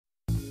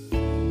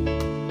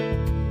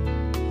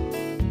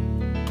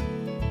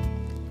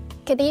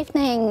Good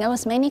evening. It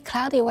was mainly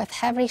cloudy with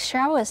heavy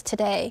showers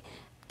today.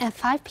 At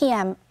 5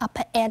 p.m.,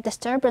 upper air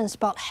disturbance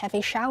brought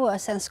heavy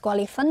showers and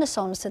squally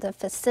thunderstorms to the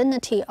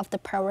vicinity of the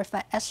Pearl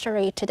River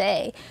estuary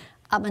today.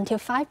 Up until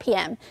 5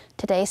 p.m.,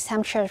 today's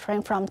temperatures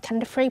ranged from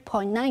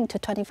 23.9 to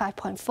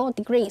 25.4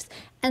 degrees,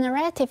 and the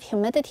relative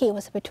humidity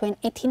was between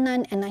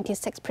 89 and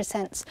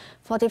 96%.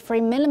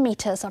 43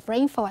 millimeters of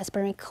rainfall has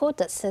been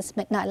recorded since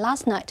midnight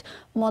last night,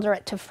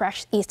 moderate to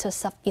fresh east to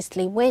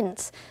southeasterly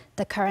winds.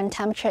 The current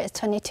temperature is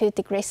 22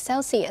 degrees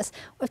Celsius,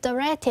 with the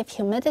relative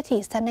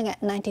humidity standing at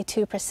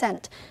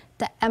 92%.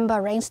 The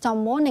amber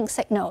rainstorm warning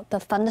signal, the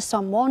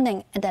thunderstorm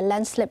warning, and the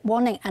landslip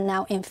warning are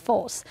now in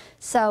force.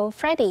 So,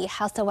 Freddie,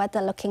 how's the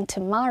weather looking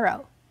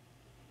tomorrow?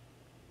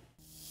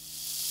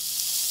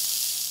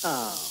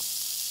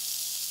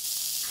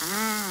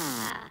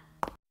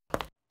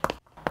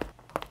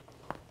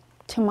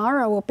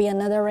 Tomorrow will be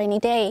another rainy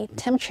day.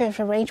 Temperatures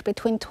will range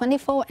between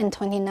 24 and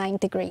 29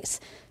 degrees.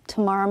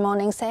 Tomorrow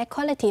morning's air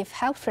quality of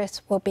health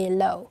risk will be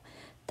low.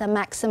 The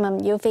maximum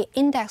UV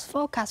index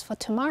forecast for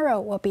tomorrow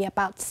will be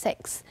about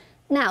 6.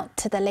 Now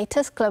to the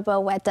latest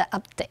global weather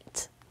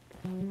update.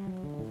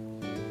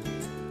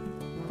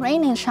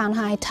 Rain in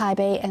Shanghai,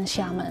 Taipei and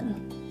Xiamen.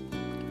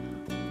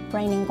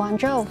 Rain in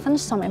Guangzhou,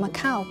 thunderstorm in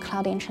Macau,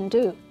 cloudy in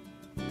Chengdu.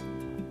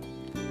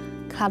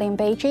 Cloudy in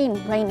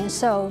Beijing, rain in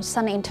Seoul,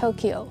 sunny in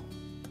Tokyo.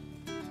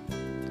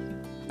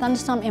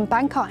 Thunderstorm in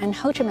Bangkok and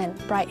Ho Chi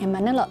Minh, bright in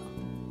Manila.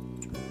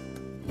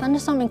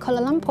 Thunderstorm in Kuala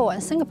Lumpur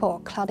and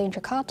Singapore, cloudy in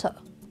Jakarta.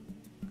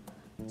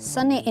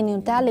 Sunny in New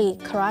Delhi,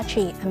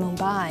 Karachi and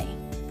Mumbai.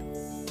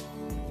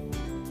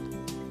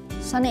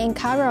 Sunny in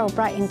Cairo,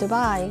 bright in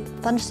Dubai,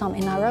 thunderstorm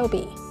in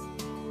Nairobi.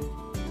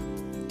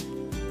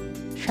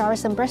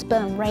 Showers in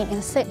Brisbane, rain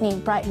in Sydney,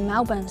 bright in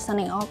Melbourne,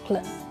 sunny in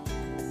Auckland.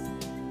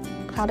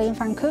 Cloudy in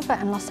Vancouver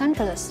and Los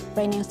Angeles,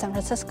 rainy in San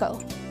Francisco.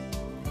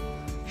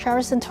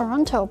 Showers in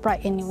Toronto,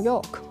 bright in New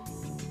York.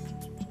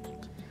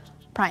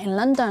 Bright in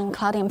London,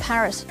 cloudy in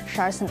Paris,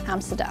 showers in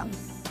Amsterdam.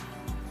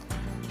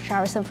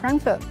 Showers in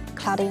Frankfurt,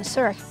 cloudy in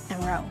Zurich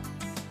and Rome.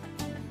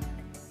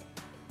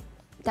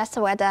 That's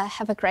the weather.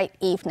 Have a great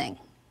evening.